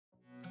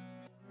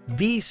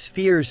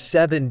vSphere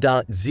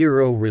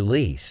 7.0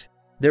 release,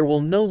 there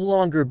will no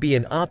longer be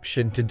an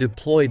option to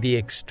deploy the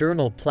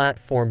external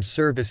platform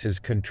services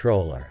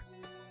controller.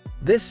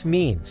 This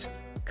means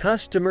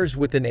customers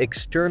with an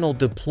external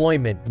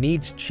deployment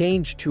needs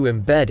change to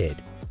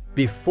embedded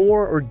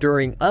before or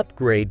during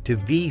upgrade to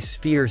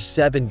vSphere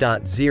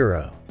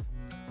 7.0.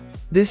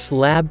 This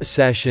lab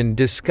session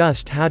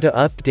discussed how to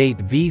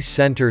update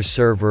vCenter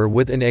server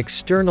with an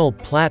external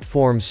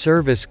platform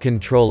service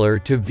controller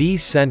to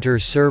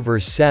vCenter Server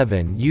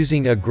 7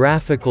 using a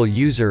graphical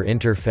user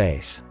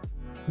interface.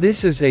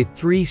 This is a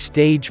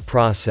three-stage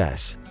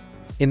process.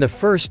 In the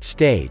first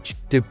stage,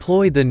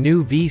 deploy the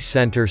new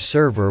vCenter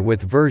server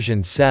with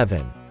version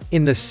 7.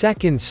 In the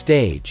second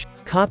stage,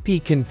 copy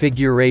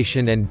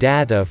configuration and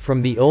data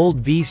from the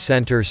old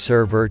vCenter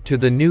server to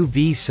the new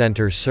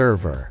vCenter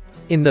server.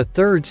 In the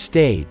third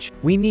stage,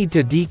 we need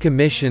to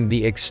decommission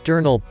the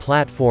external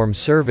platform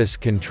service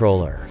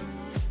controller.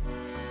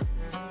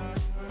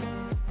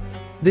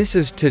 This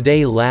is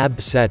today's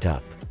lab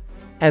setup.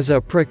 As a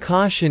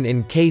precaution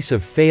in case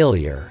of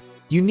failure,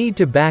 you need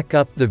to back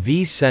up the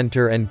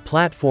vCenter and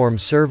platform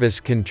service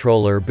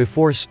controller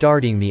before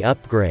starting the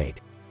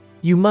upgrade.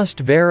 You must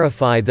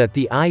verify that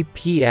the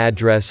IP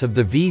address of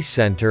the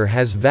vCenter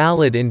has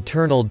valid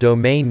internal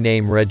domain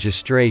name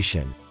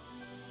registration.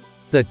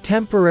 The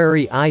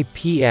temporary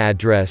IP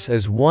address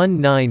is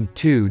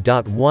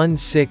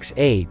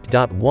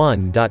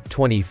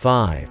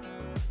 192.168.1.25.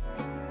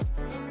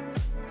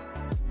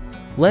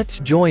 Let's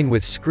join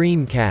with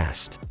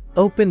Screencast.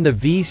 Open the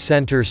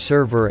vCenter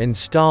server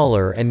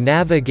installer and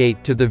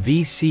navigate to the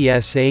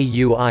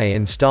vCSAUI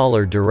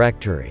installer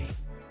directory.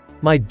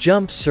 My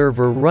jump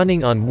server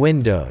running on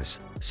Windows,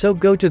 so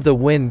go to the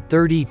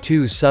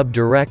Win32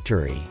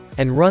 subdirectory,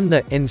 and run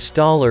the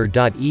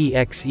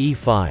installer.exe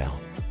file.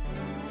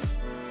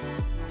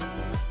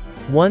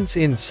 Once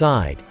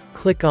inside,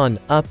 click on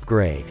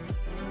Upgrade.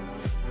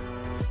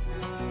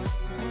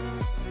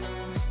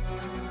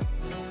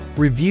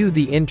 Review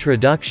the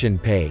introduction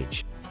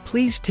page.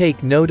 Please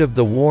take note of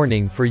the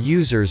warning for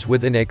users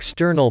with an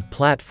external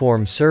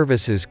platform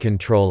services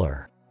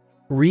controller.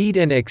 Read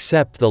and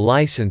accept the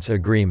license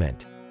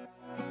agreement.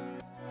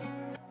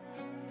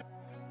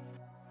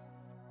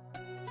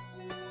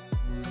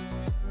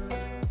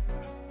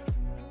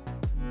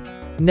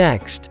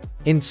 Next,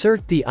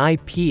 insert the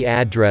IP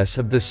address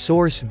of the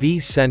source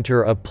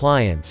vCenter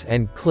appliance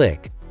and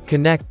click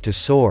Connect to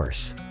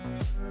Source.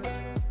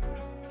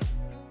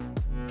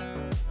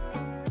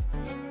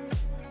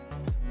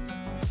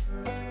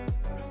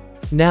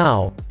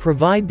 Now,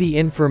 provide the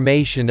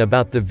information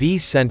about the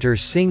vCenter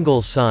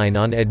single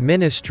sign-on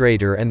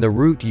administrator and the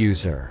root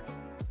user.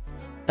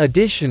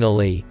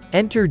 Additionally,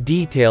 enter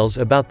details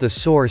about the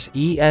source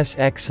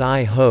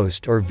ESXi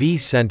host or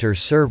vCenter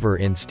server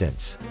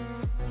instance.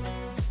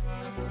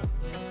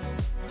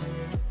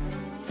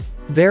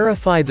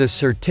 Verify the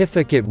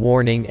certificate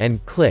warning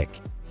and click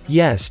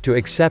Yes to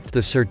accept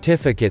the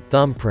certificate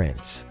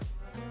thumbprints.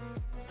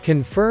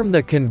 Confirm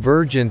the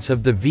convergence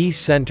of the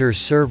vCenter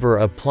server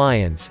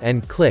appliance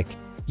and click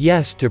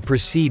Yes to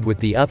proceed with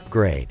the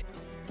upgrade.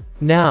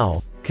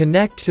 Now,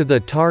 connect to the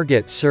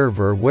target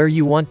server where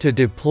you want to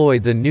deploy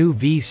the new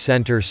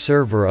vCenter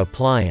server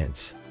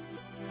appliance.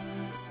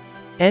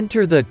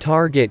 Enter the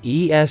target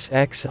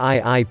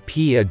ESXi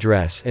IP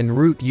address and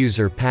root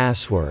user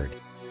password.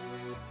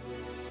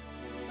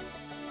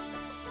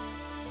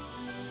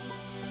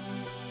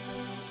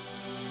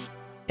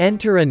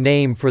 Enter a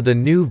name for the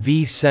new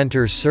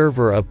vCenter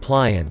server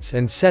appliance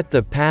and set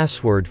the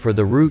password for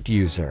the root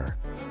user.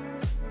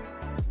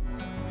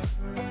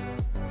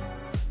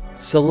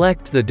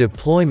 Select the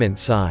deployment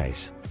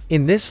size.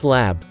 In this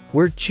lab,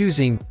 we're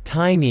choosing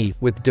Tiny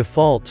with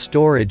default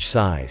storage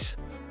size.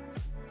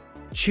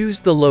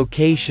 Choose the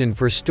location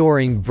for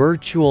storing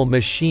virtual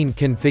machine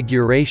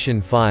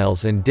configuration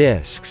files and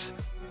disks.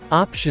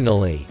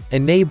 Optionally,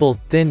 enable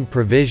thin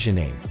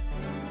provisioning.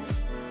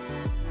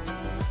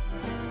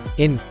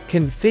 In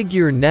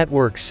Configure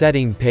Network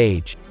Setting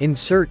page,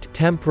 insert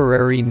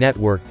Temporary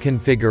Network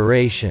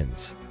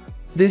Configurations.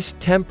 This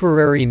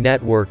temporary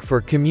network for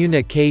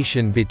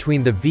communication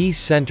between the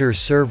vCenter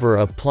server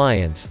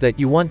appliance that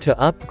you want to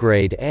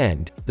upgrade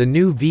and the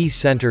new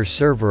vCenter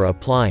server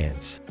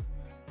appliance.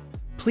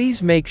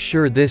 Please make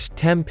sure this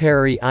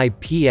temporary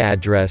IP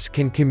address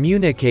can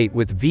communicate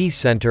with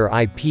vCenter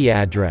IP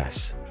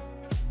address.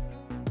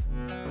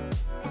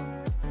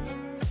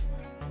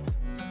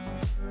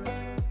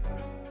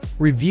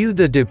 Review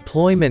the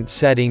deployment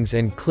settings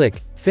and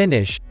click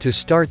Finish to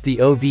start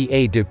the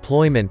OVA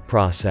deployment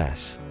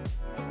process.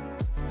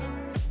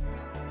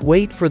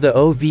 Wait for the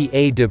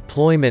OVA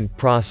deployment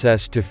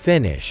process to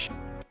finish.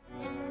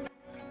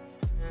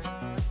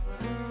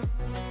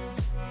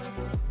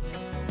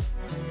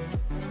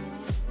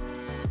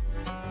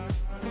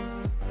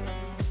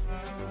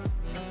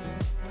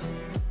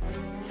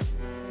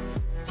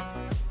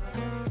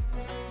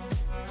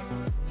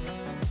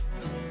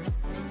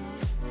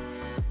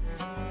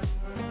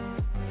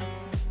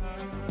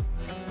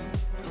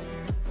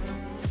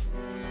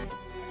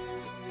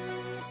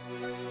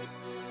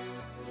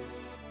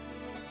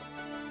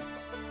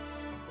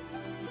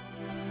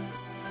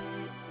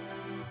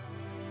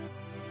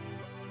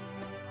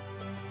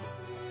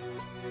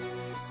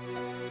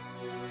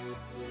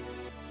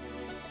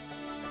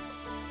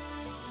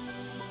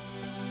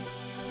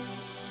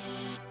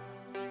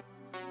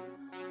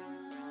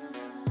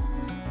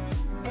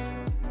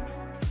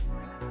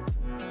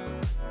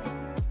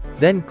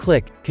 Then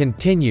click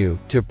Continue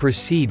to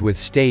proceed with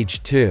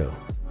Stage 2.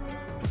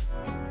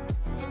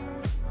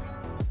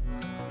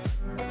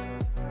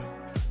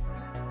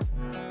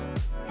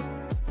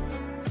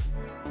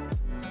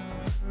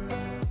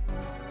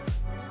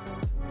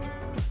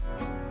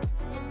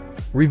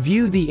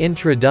 Review the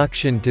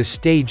introduction to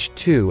Stage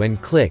 2 and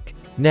click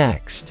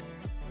Next.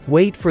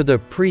 Wait for the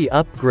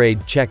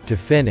pre-upgrade check to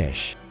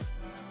finish.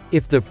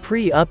 If the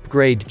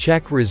pre-upgrade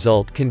check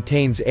result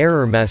contains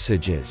error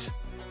messages,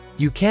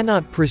 you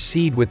cannot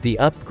proceed with the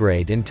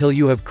upgrade until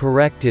you have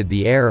corrected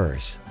the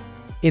errors.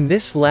 In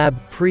this lab,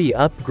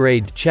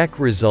 pre-upgrade check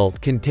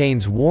result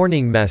contains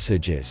warning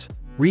messages.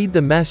 Read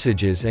the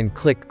messages and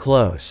click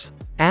Close.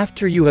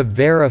 After you have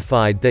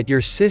verified that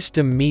your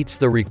system meets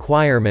the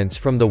requirements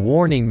from the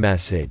warning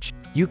message,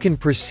 you can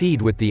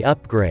proceed with the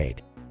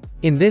upgrade.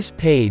 In this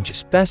page,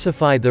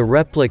 specify the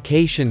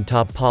replication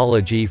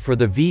topology for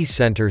the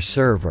vCenter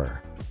server.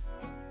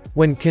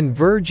 When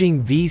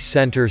converging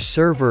vCenter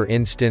server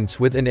instance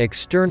with an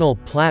external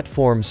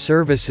platform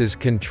services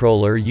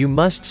controller, you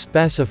must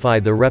specify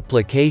the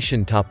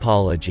replication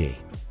topology.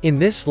 In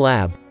this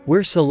lab,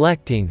 we're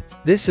selecting,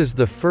 this is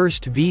the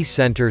first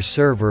vCenter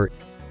server.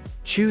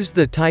 Choose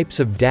the types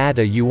of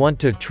data you want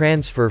to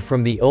transfer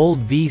from the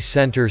old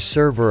vCenter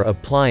server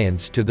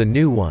appliance to the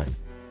new one.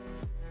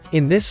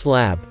 In this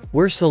lab,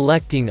 we're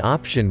selecting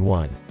option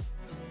 1.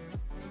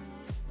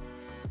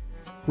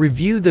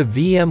 Review the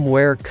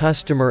VMware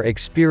Customer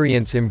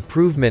Experience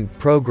Improvement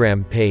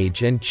Program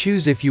page and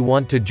choose if you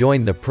want to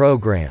join the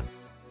program.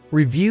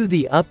 Review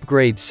the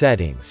upgrade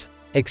settings,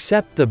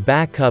 accept the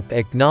backup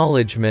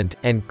acknowledgement,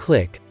 and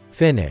click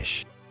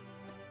Finish.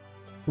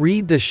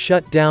 Read the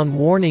shutdown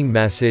warning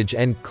message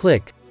and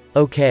click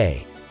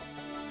OK.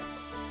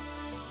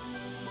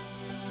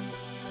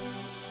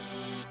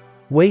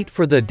 Wait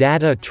for the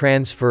data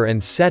transfer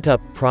and setup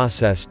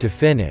process to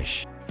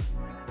finish.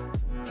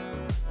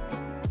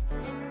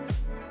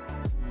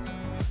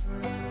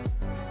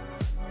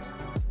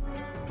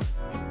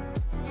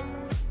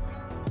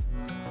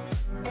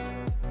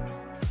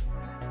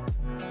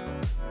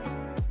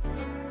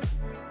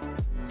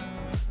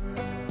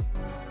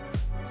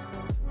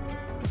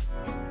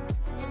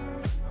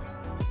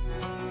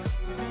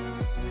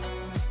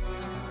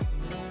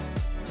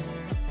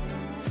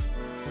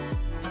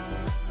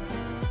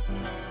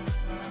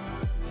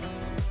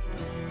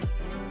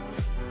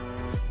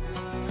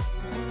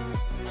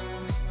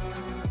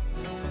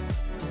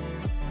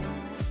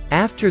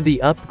 After the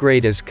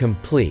upgrade is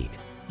complete,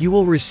 you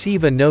will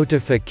receive a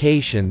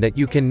notification that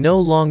you can no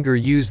longer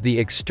use the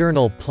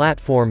external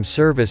platform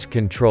service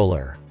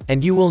controller,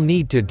 and you will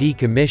need to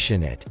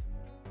decommission it.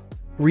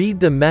 Read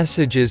the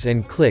messages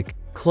and click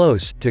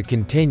Close to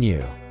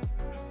continue.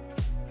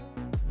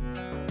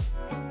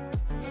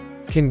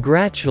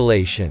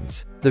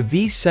 Congratulations, the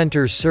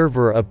vCenter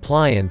server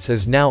appliance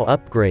is now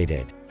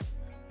upgraded.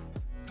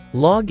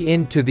 Log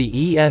in to the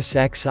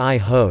ESXi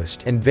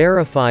host and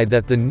verify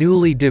that the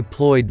newly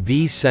deployed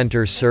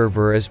vCenter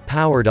server is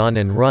powered on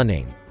and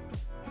running.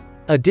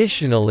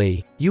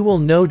 Additionally, you will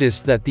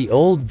notice that the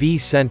old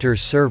vCenter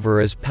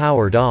server is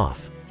powered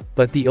off,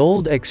 but the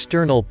old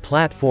external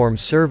platform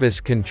service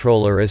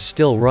controller is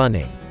still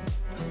running.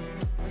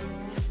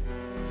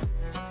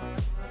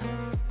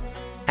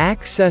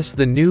 Access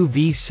the new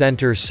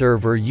vCenter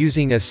server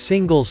using a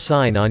single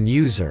sign-on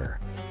user.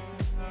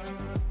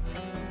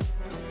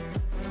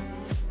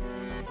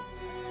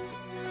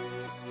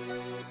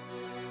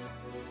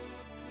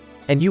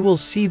 And you will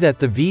see that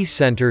the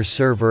vCenter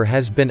server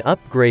has been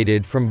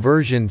upgraded from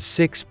version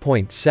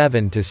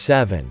 6.7 to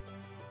 7.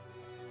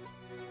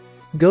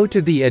 Go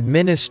to the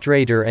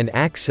Administrator and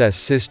Access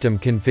System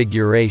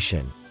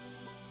configuration.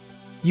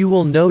 You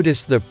will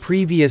notice the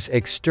previous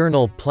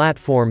external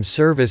platform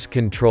service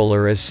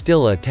controller is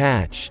still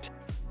attached.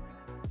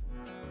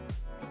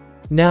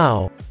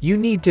 Now, you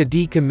need to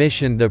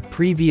decommission the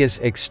previous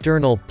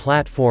external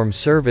platform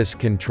service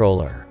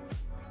controller.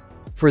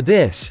 For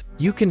this,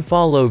 you can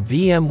follow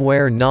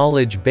VMware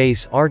Knowledge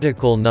Base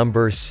article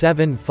number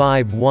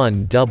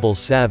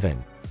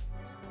 75177.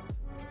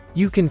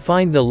 You can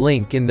find the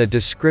link in the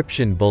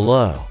description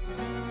below.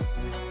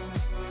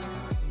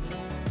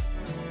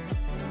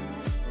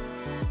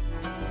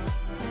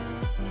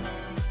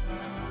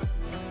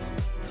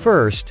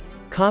 First,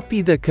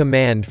 copy the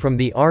command from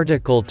the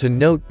article to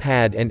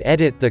Notepad and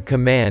edit the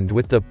command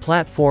with the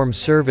Platform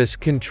Service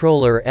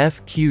Controller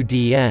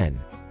FQDN.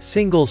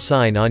 Single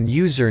sign-on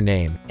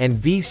username, and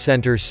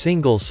vCenter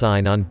single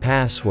sign-on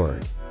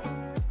password.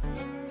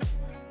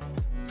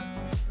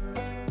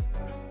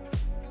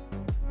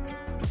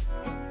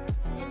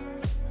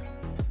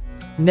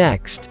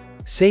 Next,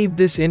 save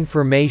this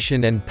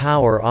information and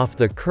power off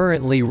the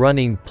currently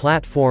running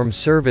platform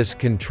service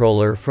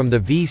controller from the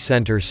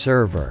vCenter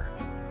server.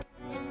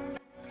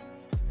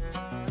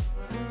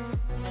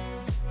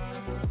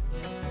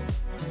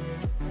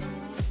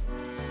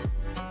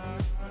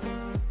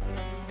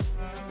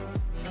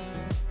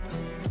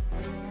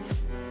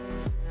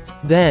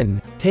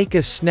 Then, take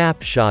a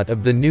snapshot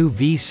of the new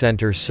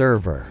vCenter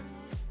server.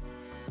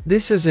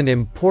 This is an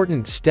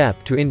important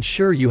step to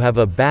ensure you have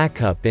a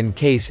backup in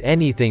case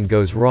anything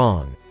goes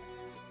wrong.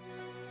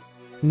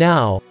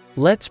 Now,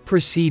 let's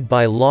proceed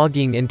by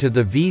logging into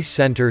the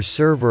vCenter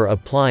server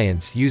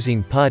appliance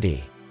using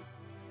PuTTY.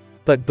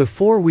 But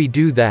before we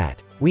do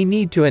that, we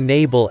need to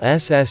enable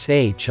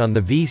SSH on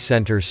the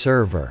vCenter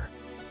server.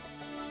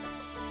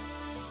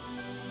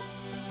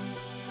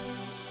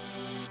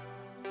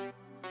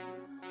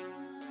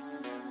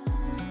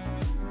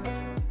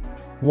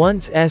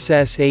 Once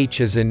SSH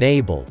is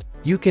enabled,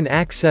 you can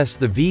access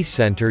the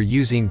vCenter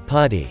using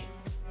PuTTY.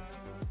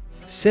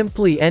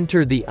 Simply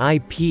enter the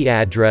IP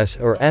address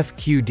or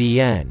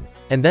FQDN,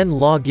 and then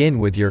log in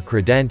with your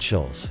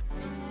credentials.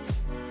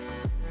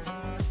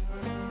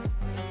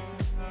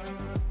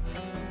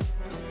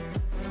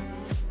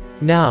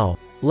 Now,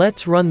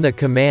 let's run the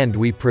command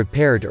we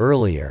prepared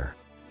earlier.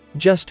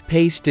 Just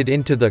paste it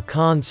into the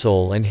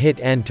console and hit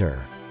enter.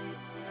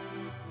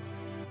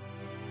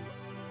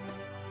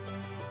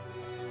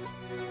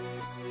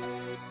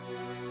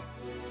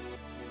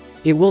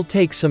 It will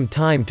take some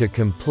time to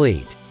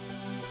complete.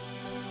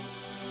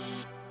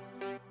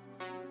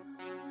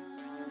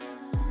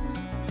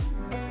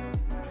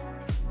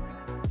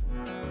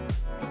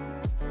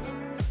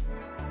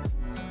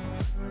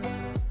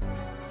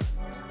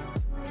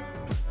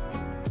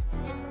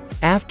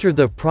 After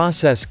the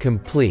process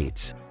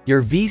completes,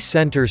 your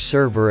vCenter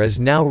server is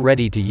now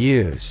ready to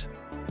use.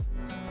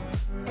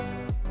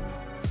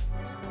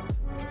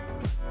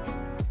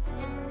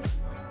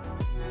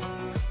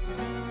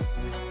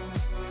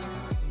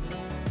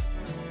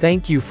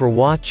 Thank you for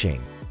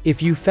watching.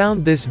 If you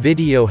found this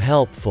video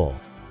helpful,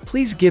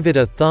 please give it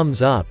a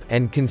thumbs up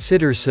and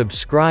consider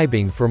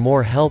subscribing for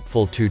more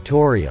helpful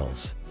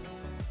tutorials.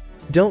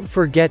 Don't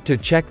forget to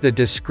check the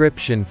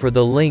description for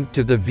the link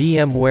to the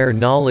VMware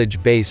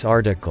Knowledge Base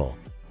article.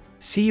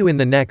 See you in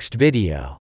the next video.